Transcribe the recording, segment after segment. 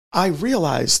I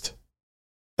realized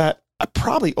that I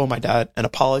probably owe my dad an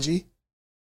apology.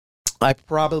 I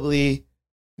probably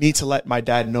need to let my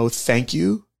dad know thank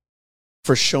you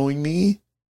for showing me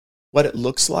what it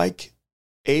looks like,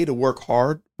 A, to work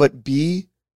hard, but B,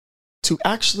 to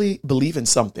actually believe in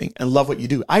something and love what you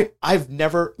do. I've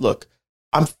never, look,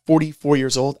 I'm 44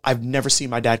 years old. I've never seen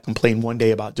my dad complain one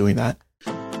day about doing that.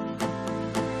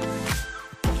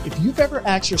 If you've ever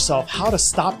asked yourself how to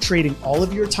stop trading all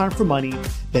of your time for money,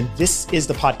 then this is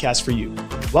the podcast for you.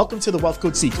 Welcome to the Wealth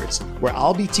Code Secrets, where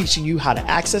I'll be teaching you how to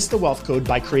access the wealth code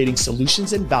by creating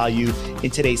solutions and value in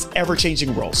today's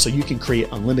ever-changing world so you can create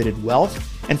unlimited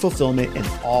wealth and fulfillment in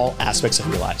all aspects of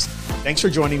your lives. Thanks for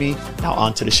joining me. Now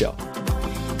on to the show.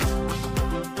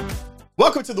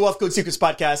 Welcome to the Wealth Code Secrets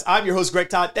podcast. I'm your host, Greg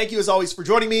Todd. Thank you as always for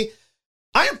joining me.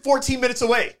 I am 14 minutes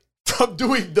away from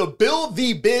doing the Build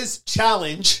the Biz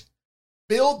Challenge,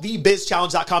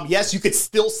 buildthebizchallenge.com. Yes, you could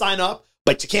still sign up,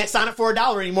 but you can't sign up for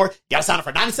 $1 anymore. You got to sign up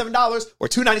for $97 or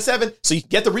 $297 so you can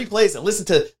get the replays and listen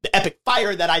to the epic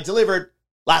fire that I delivered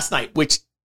last night, which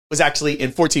was actually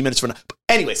in 14 minutes from now. But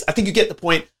anyways, I think you get the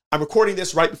point. I'm recording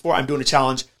this right before I'm doing a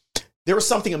challenge. There was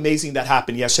something amazing that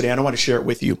happened yesterday, and I want to share it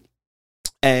with you.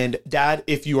 And Dad,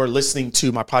 if you are listening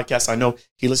to my podcast, I know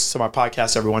he listens to my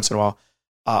podcast every once in a while.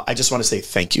 I just want to say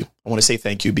thank you. I want to say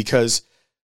thank you because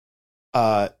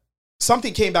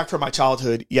something came back from my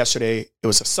childhood yesterday. It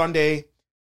was a Sunday.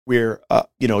 We're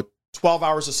 12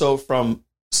 hours or so from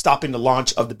stopping the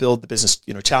launch of the Build the Business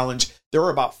Challenge. There were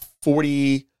about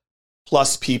 40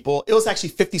 plus people. It was actually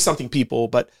 50 something people,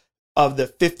 but of the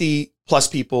 50 plus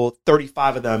people,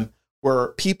 35 of them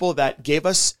were people that gave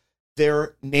us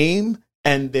their name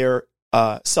and their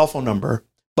cell phone number,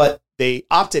 but they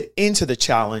opted into the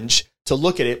challenge to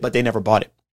look at it, but they never bought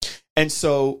it. And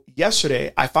so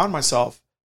yesterday, I found myself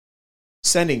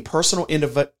sending personal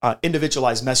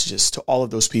individualized messages to all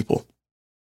of those people.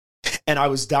 And I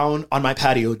was down on my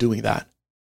patio doing that.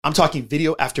 I'm talking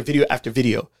video after video after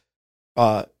video,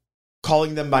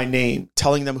 calling them by name,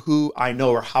 telling them who I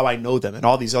know or how I know them and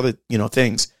all these other,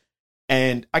 things.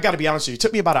 And I got to be honest with you, it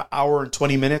took me about an hour and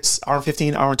 20 minutes, hour and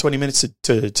 15, hour and 20 minutes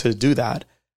to do that.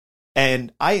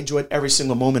 And I enjoyed every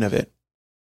single moment of it.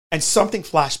 And something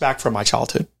flashed back from my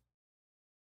childhood.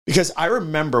 Because I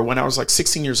remember when I was like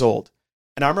 16 years old,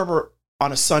 and I remember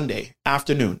on a Sunday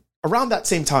afternoon, around that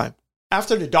same time,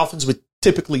 after the Dolphins would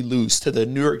typically lose to the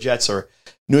New York Jets or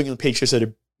New England Patriots or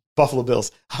the Buffalo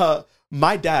Bills,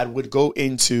 my dad would go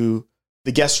into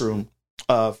the guest room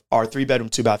of our 3-bedroom,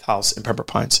 2-bath house in Pembroke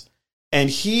Pines. And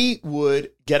he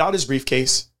would get out his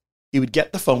briefcase. He would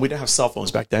get the phone. We didn't have cell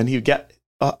phones back then. He would get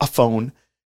a phone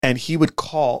and he would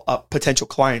call up potential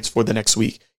clients for the next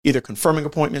week, either confirming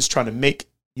appointments, trying to make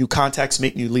new contacts,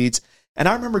 make new leads. And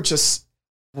I remember just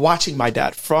watching my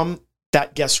dad from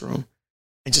that guest room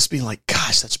and just being like,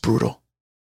 gosh, that's brutal.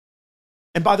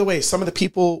 And by the way, some of the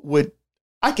people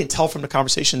I can tell from the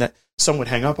conversation that some would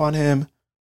hang up on him.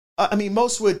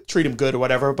 Most would treat him good or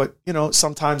whatever, but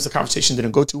sometimes the conversation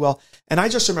didn't go too well. And I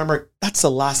just remember that's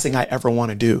the last thing I ever want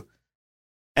to do.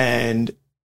 And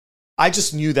I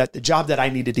just knew that the job that I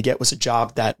needed to get was a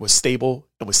job that was stable,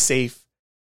 it was safe,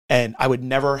 and I would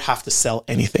never have to sell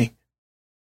anything.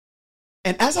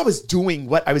 And as I was doing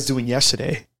what I was doing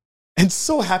yesterday, and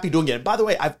so happy doing it, and by the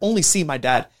way, I've only seen my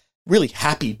dad really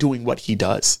happy doing what he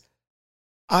does,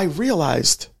 I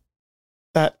realized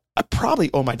that I probably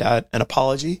owe my dad an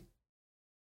apology.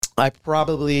 I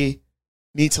probably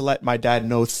need to let my dad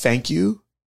know thank you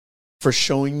for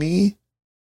showing me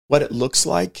what it looks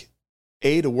like,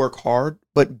 A, to work hard,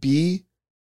 but B,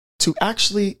 to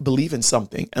actually believe in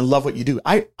something and love what you do.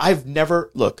 I've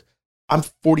never, look, I'm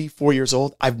 44 years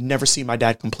old. I've never seen my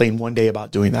dad complain one day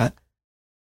about doing that.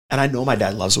 And I know my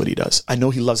dad loves what he does. I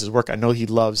know he loves his work. I know he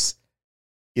loves,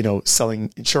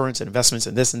 selling insurance and investments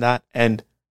and this and that. And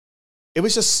it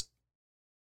was just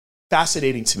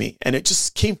fascinating to me. And it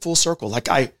just came full circle. Like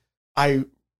I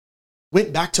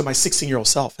went back to my 16-year-old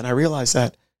self and I realized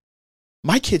that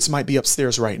my kids might be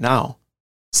upstairs right now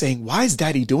saying, why is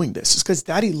daddy doing this? It's because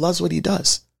daddy loves what he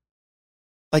does.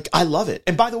 Like, I love it.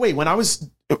 And by the way,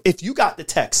 if you got the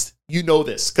text, you know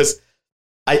this, because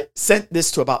I sent this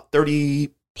to about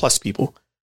 30 plus people.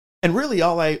 And really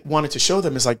all I wanted to show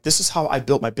them is like, this is how I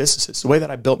built my businesses. The way that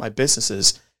I built my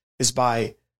businesses is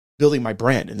by building my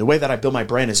brand. And the way that I build my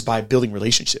brand is by building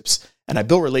relationships. And I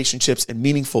build relationships and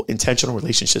meaningful, intentional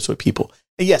relationships with people.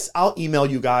 And yes, I'll email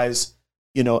you guys,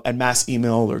 and mass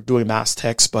email or doing mass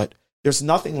text, but there's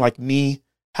nothing like me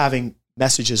having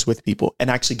messages with people and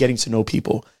actually getting to know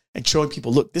people and showing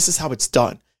people, look, this is how it's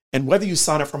done. And whether you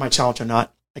sign up for my challenge or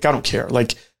not, like, I don't care.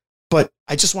 Like, But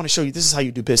I just want to show you, this is how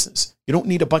you do business. You don't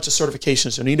need a bunch of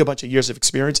certifications. You don't need a bunch of years of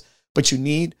experience, but you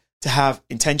need to have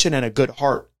intention and a good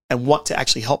heart and want to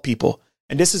actually help people.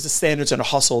 And this is the standards and the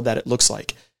hustle that it looks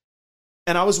like.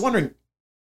 And I was wondering,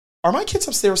 are my kids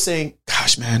upstairs saying,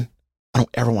 gosh, man, I don't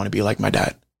ever want to be like my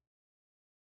dad.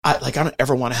 I don't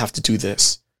ever want to have to do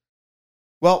this.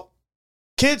 Well,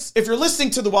 kids, if you're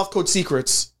listening to the Wealth Code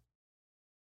Secrets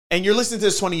and you're listening to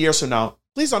this 20 years from now,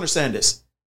 please understand this.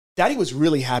 Daddy was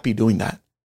really happy doing that.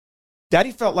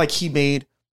 Daddy felt like he made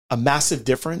a massive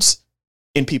difference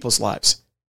in people's lives.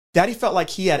 Daddy felt like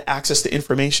he had access to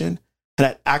information and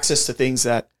had access to things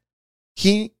that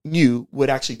he knew would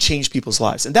actually change people's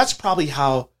lives. And that's probably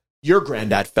how your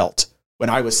granddad felt when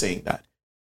I was saying that.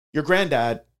 Your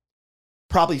granddad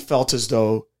probably felt as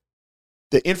though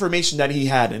the information that he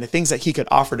had and the things that he could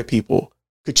offer to people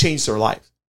could change their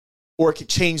life, or it could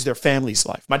change their family's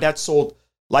life. My dad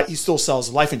he still sells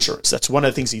life insurance. That's one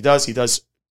of the things he does. He does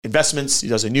investments, he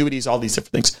does annuities, all these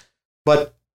different things.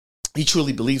 But he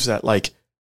truly believes that, like,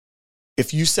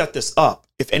 if you set this up,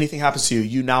 if anything happens to you,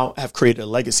 you now have created a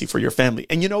legacy for your family.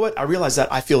 And you know what? I realize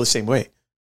that I feel the same way.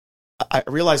 I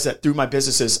realized that through my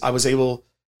businesses, I was able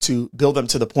to build them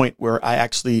to the point where I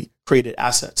actually created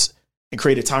assets and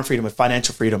created time freedom and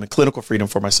financial freedom and clinical freedom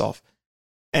for myself.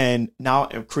 And now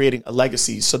I'm creating a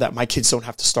legacy so that my kids don't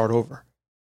have to start over.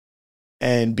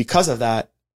 And because of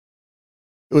that,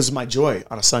 it was my joy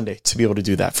on a Sunday to be able to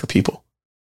do that for people.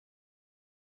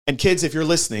 And kids, if you're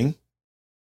listening,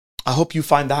 I hope you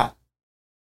find that.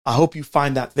 I hope you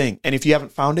find that thing. And if you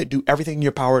haven't found it, do everything in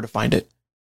your power to find it.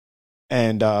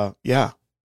 And yeah,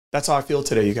 that's how I feel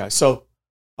today, you guys. So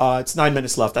it's 9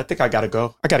 minutes left. I think I got to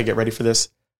go. I got to get ready for this.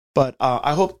 But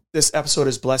I hope this episode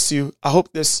has blessed you. I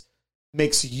hope this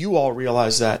makes you all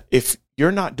realize that if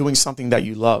you're not doing something that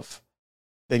you love,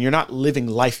 then you're not living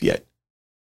life yet.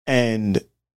 And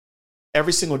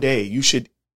every single day, you should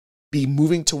be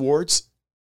moving towards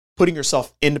putting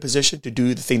yourself in the position to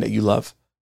do the thing that you love.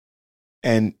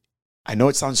 And I know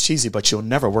it sounds cheesy, but you'll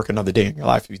never work another day in your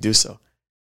life if you do so.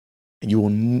 And you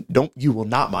will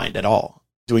not mind at all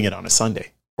doing it on a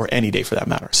Sunday or any day for that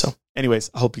matter. So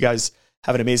anyways, I hope you guys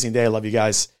have an amazing day. I love you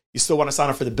guys. You still want to sign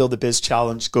up for the Build the Biz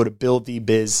Challenge? Go to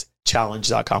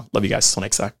buildthebizchallenge.com. Love you guys. Till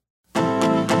next time.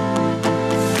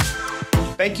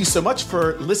 Thank you so much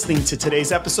for listening to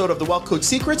today's episode of the Wealth Code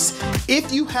Secrets.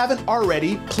 If you haven't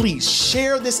already, please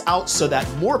share this out so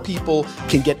that more people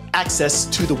can get access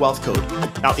to the Wealth Code.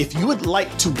 Now, if you would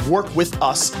like to work with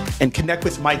us and connect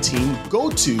with my team,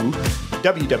 go to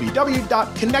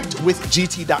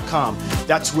www.connectwithgt.com.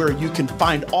 That's where you can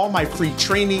find all my free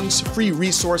trainings, free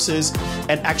resources,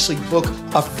 and actually book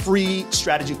a free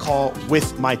strategy call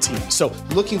with my team. So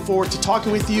looking forward to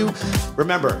talking with you.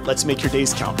 Remember, let's make your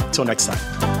days count. Until next time.